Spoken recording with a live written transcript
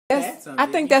I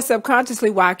think that's subconsciously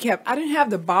why I didn't have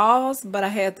the balls, but I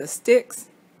had the sticks.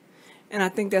 And I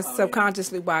think that's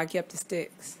subconsciously why I kept the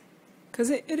sticks. Because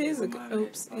it is a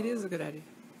good, it is a good idea.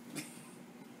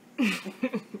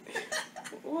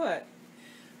 What?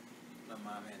 My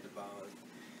mom had the balls.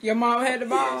 Your mom had the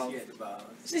balls? Yeah, she had the balls.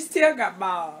 She still got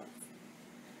balls.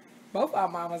 Both our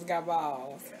mamas got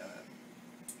balls. Yeah.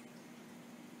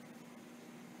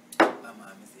 My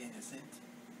mom is innocent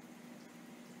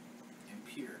and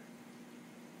pure.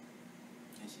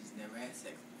 And she's never had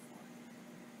sex before.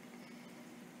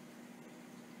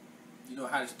 You know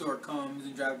how the store comes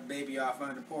and drops the baby off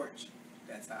on the porch?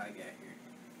 That's how I got here.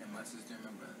 And my sister and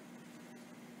my brother.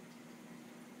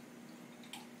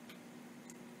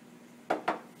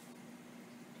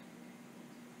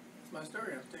 That's my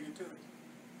story. I'm sticking to it.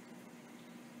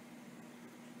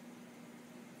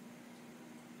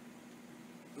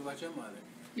 What about your mother?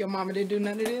 Your mama didn't do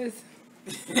none of this?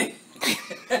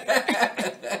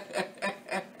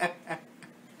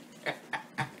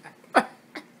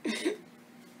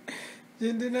 She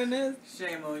didn't do none of this?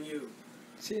 Shame on you.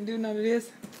 She didn't do none of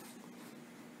this?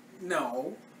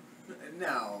 No.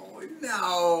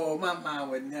 No. My mom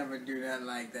would never do nothing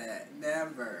like that.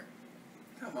 Never.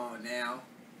 Come on now.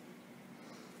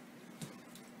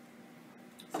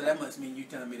 So that must mean you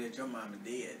telling me that your mama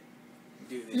did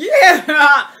do this.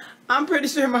 Yeah! I'm pretty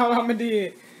sure my mama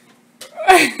did.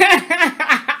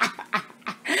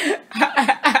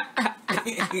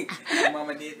 Your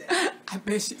mama did that? I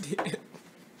bet she did.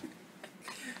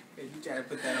 You try to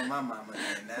put that on my mama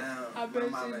then. No. I bet she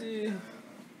did.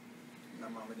 My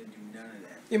mama didn't do none of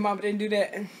that. Your mama didn't do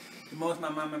that? The most my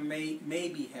mama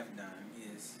maybe have done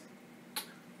is...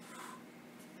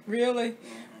 Really?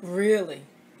 Mm-hmm. Really?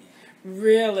 Yeah.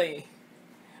 Really?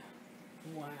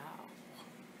 Wow.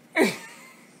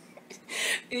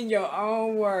 In your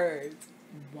own words.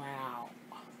 Wow.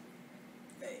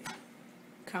 Hey.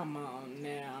 Come on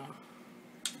now.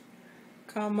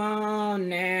 Come on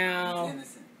now. He's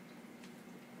innocent.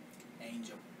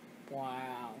 Angel.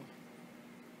 Wow.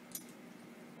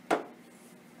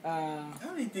 I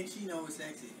don't even think she knows what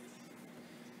sex is.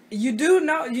 You do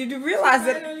know, you do realize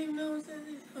I that. don't even know what sex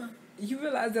is. Huh. You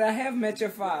realize that I have met your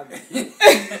father. We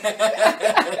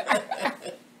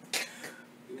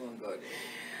won't go there.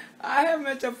 I have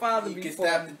met your father You before.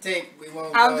 can stop the tape. We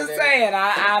won't go I'm just there. saying,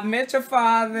 I met your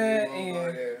father, We won't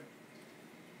go there.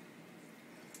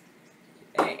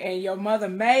 and your mother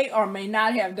may or may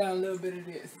not have done a little bit of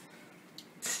this.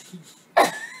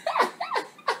 Wait,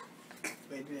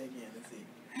 do that again. Let's see.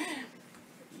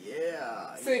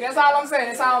 Yeah. See, that's all I'm saying.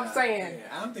 That's all I'm saying.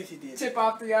 Yeah. I don't think she did Chip that.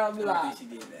 off the yellow I don't block. think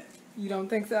she did that. You don't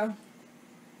think so?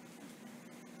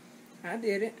 I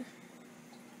did it.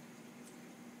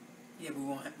 Yeah,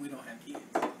 but we don't have kids.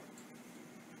 So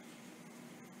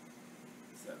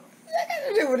That got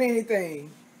to do with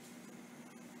anything.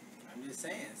 I'm just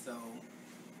saying. So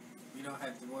we don't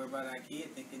have to worry about our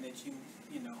kid thinking that you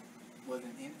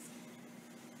wasn't innocent.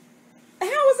 How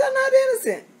was I not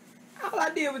innocent? All I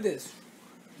did was this.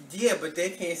 Yeah, but they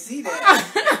can't see that.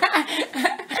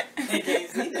 They can't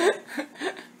see that.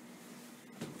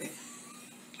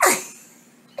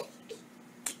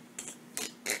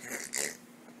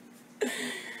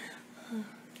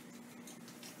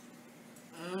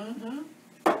 Mm-hmm.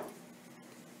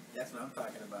 That's what I'm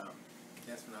talking about.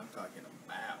 That's what I'm talking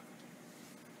about.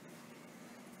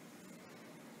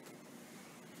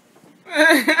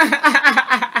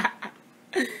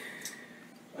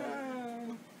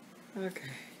 Okay.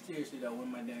 Seriously though, when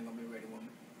my dad gonna be ready, woman?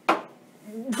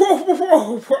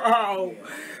 Whoa! Yeah.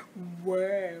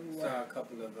 Where? Saw a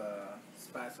couple of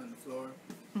spots on the floor,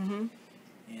 Mm-hmm.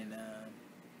 and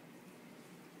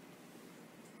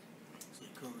see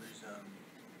coolers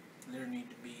litter need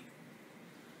to be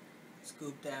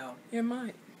scooped out. It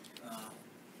might.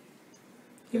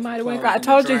 You Got might have some went. clothes I in the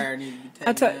told you. dryer need to be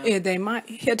taken down. Yeah, they might.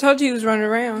 I told you he was running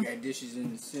around. Got dishes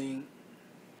in the sink.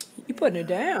 You putting it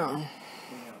down. What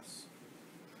else?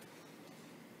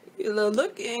 You little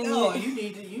looking. No, you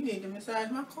need to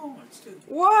massage my corns too.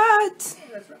 What? Yeah,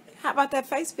 that's right. How about that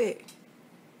face pic?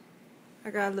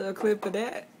 I got a little clip of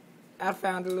that. I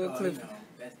found a little clip.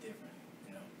 That's different.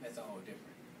 That's a whole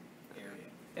different area.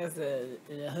 That's the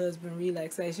husband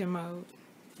relaxation mode.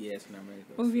 Yes, when I'm ready to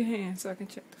go. Move your hand so I can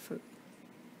check the food.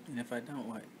 And if I don't,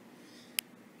 what?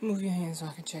 Move your hand so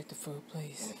I can check the food, And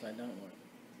please. if I don't, what?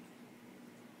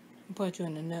 Put you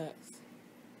in the nuts.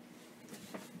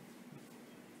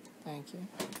 Thank you.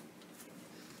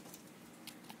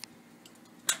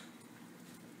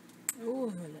 Ooh,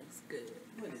 it looks good.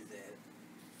 What is that?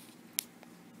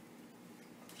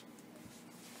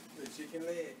 The chicken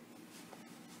leg.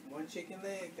 One chicken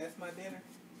leg. That's my dinner.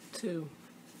 2.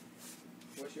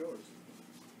 What's yours?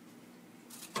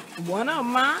 One of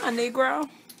mine, Negro.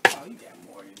 Oh, you got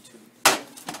more than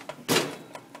 2.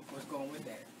 What's going with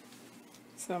that?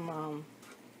 Some,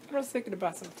 I was thinking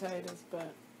about some potatoes,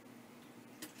 but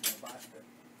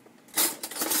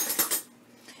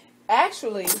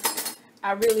actually,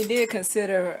 I really did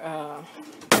consider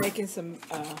making some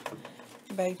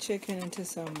baked chicken into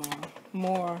some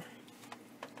more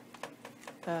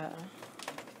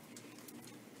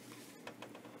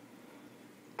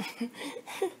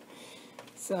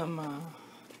some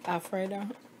Alfredo.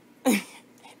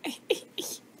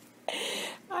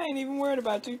 I ain't even worried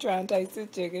about you trying to taste this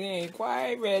chicken. It ain't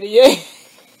quite ready yet.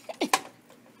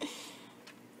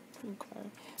 Okay.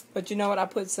 But you know what? I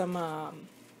put some,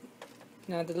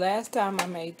 now the last time I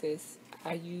made this,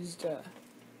 I used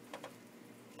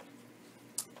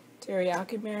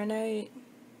teriyaki marinade.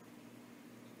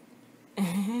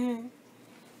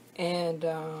 And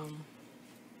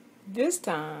this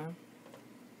time,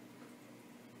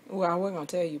 well, I wasn't going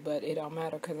to tell you, but it don't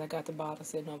matter because I got the bottle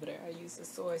sitting over there. I used the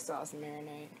soy sauce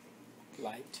marinade.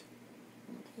 Light.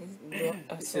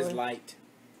 It says light.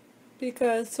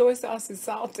 Because soy sauce is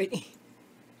salty.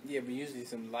 Yeah, but usually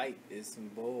some light is some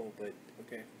bull, but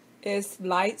okay. It's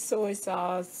light soy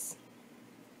sauce.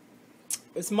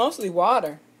 It's mostly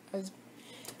water.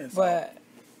 But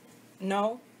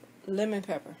no, lemon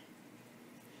pepper.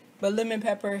 But lemon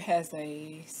pepper has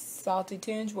a salty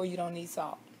tinge where you don't need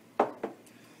salt.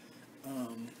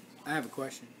 I have a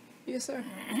question. Yes, sir.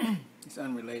 It's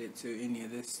unrelated to any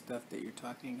of this stuff that you're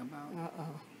talking about.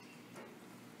 Uh-oh.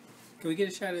 Can we get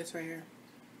a shot of this right here?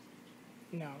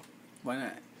 No. Why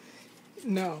not?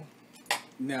 No.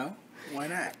 No? Why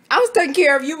not? I was taking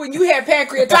care of you when you had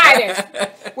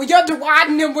pancreatitis. When your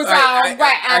duodenum was out of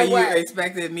whack. Are you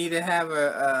expecting me to have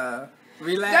a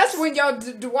relapse? That's when your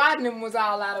duodenum was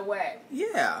all out of whack.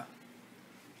 Yeah.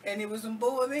 And it was some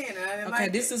bull then, and I didn't like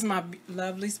it. This is my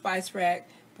lovely spice rack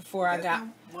before I got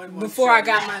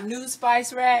my new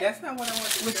spice rack. That's not what I want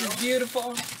to which show. is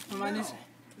beautiful. No.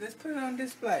 Let's put it on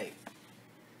display.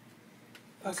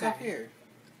 What's up here?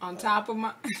 On top of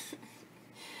my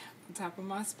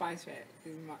spice rack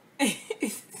is my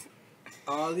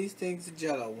all these things are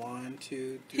Jello. 1,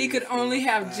 2, 3. He could only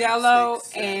have 5, Jello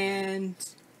 6, 7.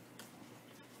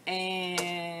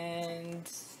 and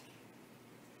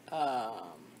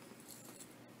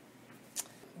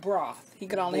broth. He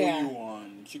could only have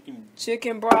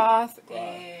chicken broth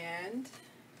and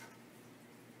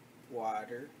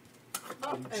water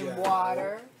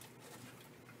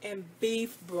and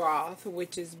beef broth,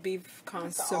 which is beef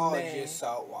consomme. All just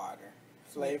salt water,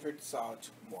 flavored salt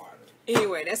water.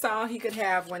 Anyway, that's all he could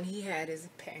have when he had his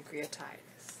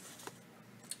pancreatitis.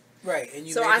 Right, and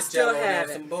you so made I the still Jello, have that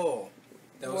was it. some bull.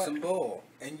 That was some bull,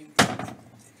 and you.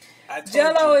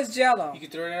 Jello is Jello. You can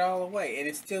throw that all away, and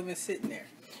it's still been sitting there.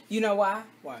 You know why?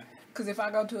 Why? Because if I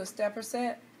go to a stepper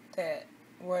set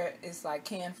where it's like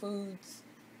canned foods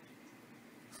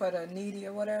for the needy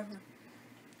or whatever,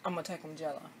 I'm gonna take them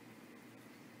Jello.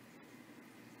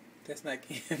 That's not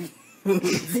canned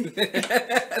food.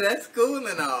 That's cool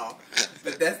and all,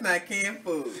 but that's not canned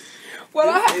food.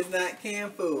 Well, this is not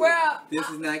canned food. Well, this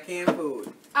is not canned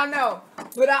food. I know,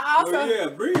 but I also. Well, yeah,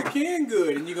 bring a canned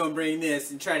good, and you're gonna bring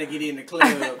this and try to get in the club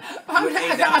with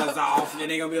 $8 off, and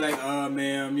they're gonna be like, "Oh,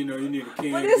 ma'am, you need a canned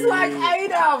good." But it's like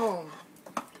 8 of them.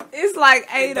 It's like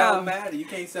 8 it of don't them. matter. You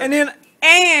can't sell.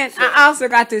 And I also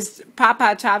got this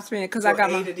Popeye chop spinach because I got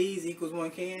 8 of these equals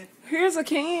 1 can. Here's a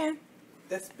can.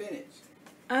 That's spinach.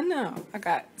 I know. I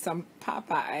got some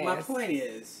Popeye ass. My point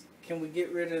is, can we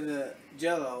get rid of the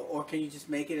Jello, or can you just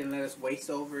make it and let us waste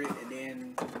over it, and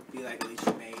then be like, at least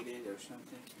you made it or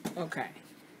something? Okay.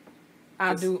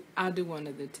 I'll do one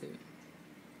of the two.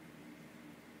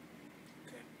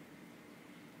 Okay.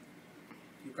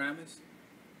 You promise?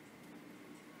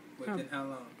 Within how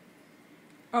long?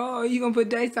 Oh, you gonna put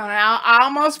dates on it? I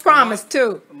almost promised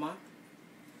too. A month?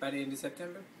 By the end of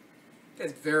September?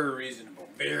 That's very reasonable.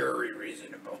 Very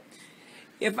reasonable.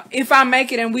 If I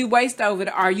make it and we waste over it,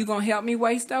 are you gonna help me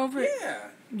waste over it? Yeah.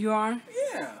 You are?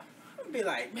 Yeah. I'll be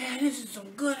like, man, this is some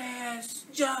good ass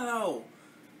Jello.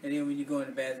 And then when you go in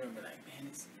the bathroom, be like, man,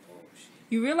 it's some bullshit.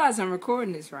 You realize I'm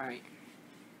recording this, right?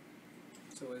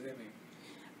 So what does that mean?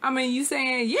 I mean, you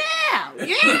saying, yeah!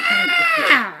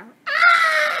 Ah!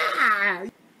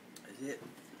 That's it.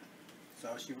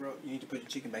 That's all she wrote. You need to put your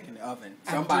chicken back in the oven.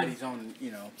 Somebody's on,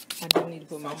 I do need to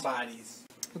put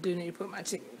I do need to put my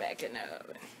chicken back in the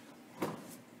oven.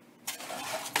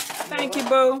 Thank you,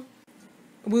 boo.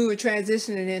 We were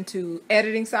transitioning into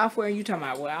editing software, and you talking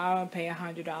about, well, I'll pay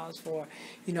 $100 for,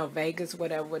 Vegas,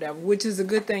 whatever, which is a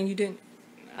good thing. You didn't.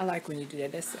 I like when you do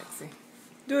that. That's sexy.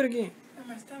 Do it again.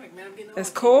 My stomach, man. I'm getting That's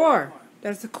old. core.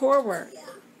 That's the core work.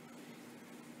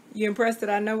 You impressed that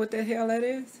I know what the hell that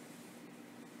is?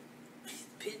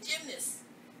 Pit gymnast.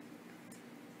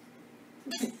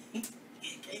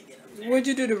 What'd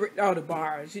you do the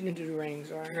bars? You didn't do the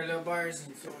rings, right? Her little bars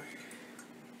and floor.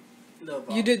 Little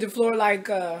ball. You did the floor like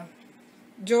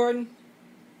Jordan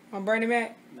on Bernie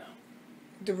Mac? No.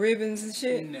 The ribbons and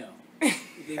shit? No.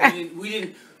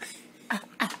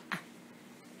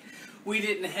 We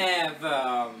didn't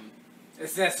have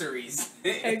accessories.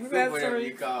 Whatever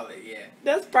you call it, yeah.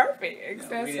 That's perfect.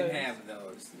 Accessories. No, we didn't have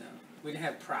those, no. We didn't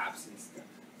have props and stuff.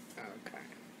 Okay.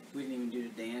 We didn't even do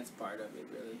the dance part of it,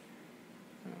 really.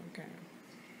 Okay.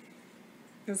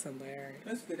 That's hilarious.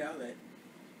 That's a good outlet.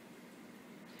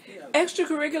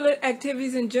 Extracurricular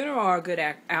activities in general are a good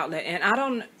outlet. And I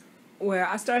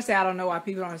started to say I don't know why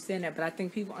people don't understand that, but I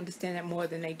think people understand that more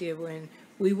than they did when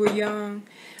we were young.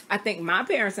 I think my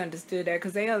parents understood that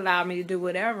because they allowed me to do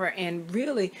whatever. And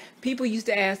really, people used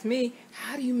to ask me,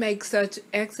 how do you make such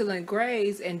excellent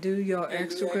grades and do your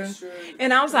extracurricular?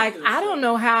 And I was like, I don't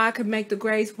know how I could make the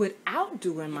grades without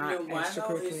doing my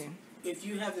extracurricular. If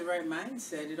you have the right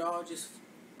mindset, it all just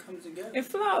comes together. It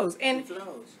flows. It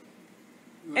flows.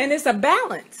 And it's a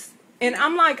balance. And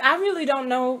I'm like, I really don't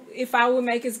know if I would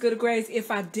make as good a grades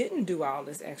if I didn't do all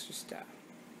this extra stuff.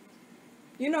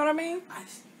 You know what I mean?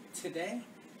 Today,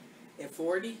 at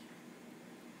 40,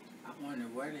 I wonder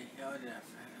where the hell did I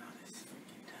find all this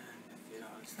freaking time to fit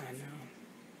all this stuff. I know.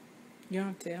 You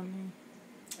don't tell me.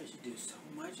 I should do so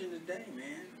much in a day,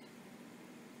 man.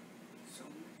 So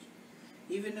much.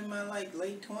 Even in my late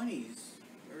 20s,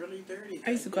 early 30s.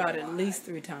 I used to go out at least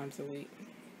 3 times a week.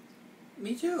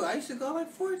 Me too. I used to go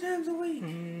 4 times a week.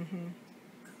 Mm-hmm.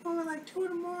 Go at 2 in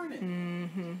the morning.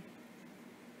 Mm-hmm.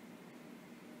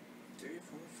 3,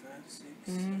 4, 5, 6.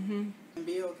 Mm-hmm. And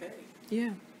be okay.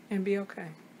 Yeah, and be okay.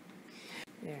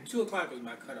 Yeah. 2 o'clock was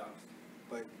my cutoff,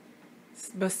 but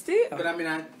still. But I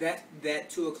mean, that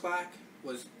 2 o'clock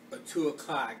was a 2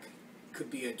 o'clock.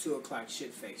 Could be a 2 o'clock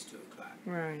shit face 2 o'clock.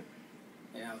 Right.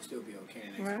 And I would still be okay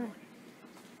the next morning.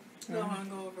 Still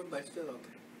hungover, but still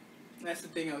okay. And that's the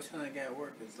thing I was telling the guy at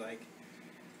work. It's like,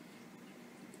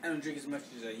 I don't drink as much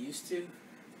as I used to.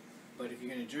 But if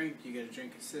you're going to drink, you got to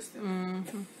drink consistently.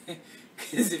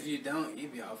 Because if you don't, you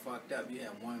be all fucked up. You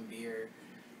have one beer,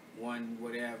 one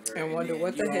whatever. And wonder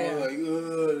what the hell. Like,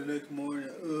 the next morning,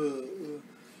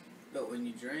 But when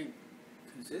you drink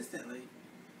consistently,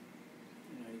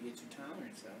 you get your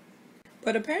tolerance up.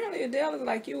 But apparently Adele is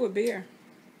like you with beer.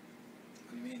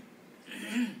 What do you mean?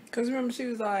 Because remember, she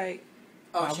was like,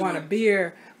 I want a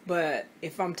beer, but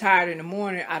if I'm tired in the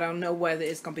morning, I don't know whether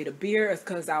it's going to be the beer or it's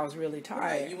because I was really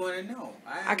tired. Right, you want to know.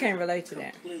 I can't relate to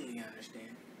that. Completely understand.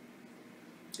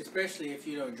 Especially if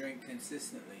you don't drink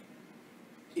consistently.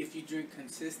 If you drink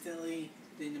consistently,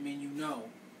 then you know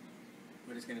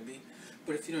what it's going to be.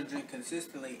 But if you don't drink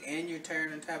consistently and you're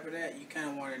tired on top of that, you kind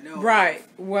of want to know. Right.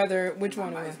 Which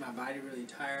one is my body really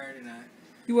tired and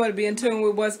you want to be in tune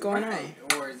with what's going on.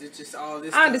 Or is it just all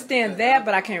this I understand that,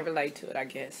 but I can't relate to it, I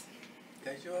guess.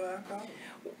 Because you're alcoholic.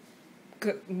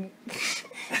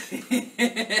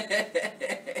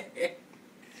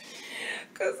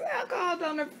 Because alcohol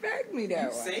don't affect me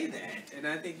that way. You say that, and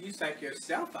I think you psych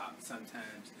yourself out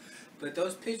sometimes. But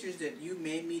those pictures that you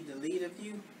made me delete of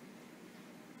you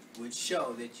would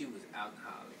show that you was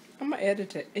alcoholic. I'm going to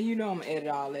edit it. And you know I'm going to edit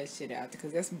all that shit out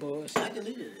because that's bullshit. I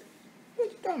deleted it. What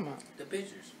you talking about? The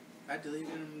pictures. I deleted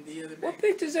them the other day. What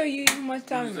pictures are you even much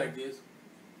talking about? Like this.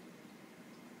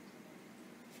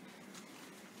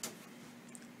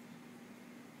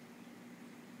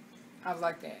 I was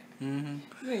like that.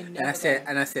 Mm-hmm. And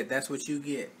I said, that's what you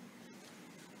get.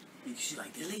 She's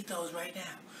like, delete those right now.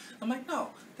 I'm like, no,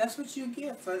 that's what you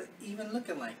get for even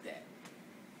looking like that.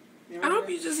 I hope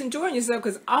you're just enjoying yourself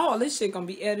because all this shit gonna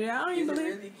be edited. I don't even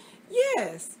believe. Really?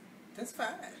 Yes. That's fine.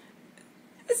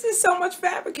 This is so much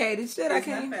fabricated shit. It's I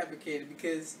can't. Not fabricated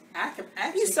because I can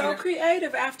actually. You're so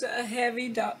creative after a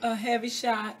heavy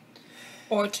shot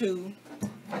or two.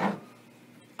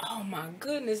 Oh my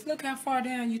goodness! Look how far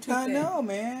down you took that. I know,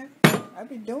 man. I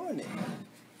be doing it.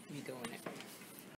 You doing it.